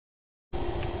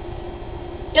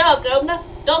Yo, Governor,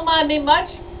 don't mind me much.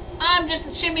 I'm just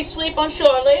a shimmy sweep on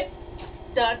shore leave.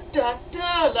 Da da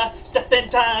da la. Step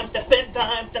in time, step in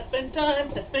time, step in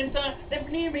time, step in time. Never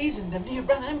any reason, never any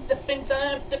rhyme. Step in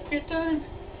time, step in time.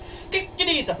 Kick your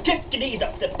knees up, step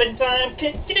in time.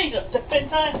 Kick your knees up, step in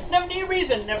time. Never any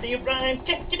reason, never any rhyme.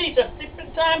 Kick your knees up, step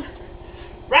in time.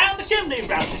 Round the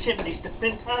chimney, step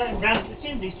in time. Round the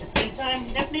chimney, step in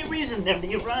time. Never any reason, never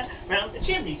any rhyme. Round the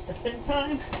chimney, step in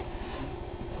time.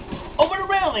 Over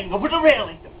the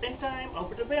railing, step in time,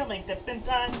 over the railing, step in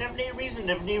time, never need a reason,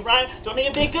 never need a rhyme, don't need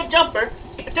to be a good jumper,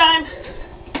 keep it time.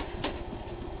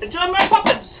 Enjoy my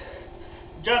Poppins,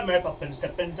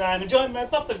 step in time, enjoy my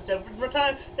Poppins, step in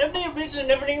time, never need a reason,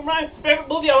 never need a rhyme, favorite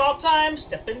movie of all time,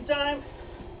 step in time,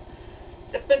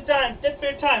 step in time, step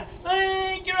in time,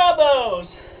 link your elbows,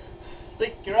 step in time,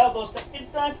 link your elbows, step in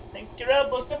time, link your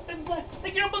elbows, link your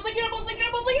elbows, link your elbows,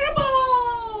 link your elbows.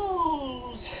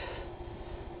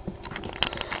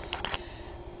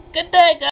 Good day, guys.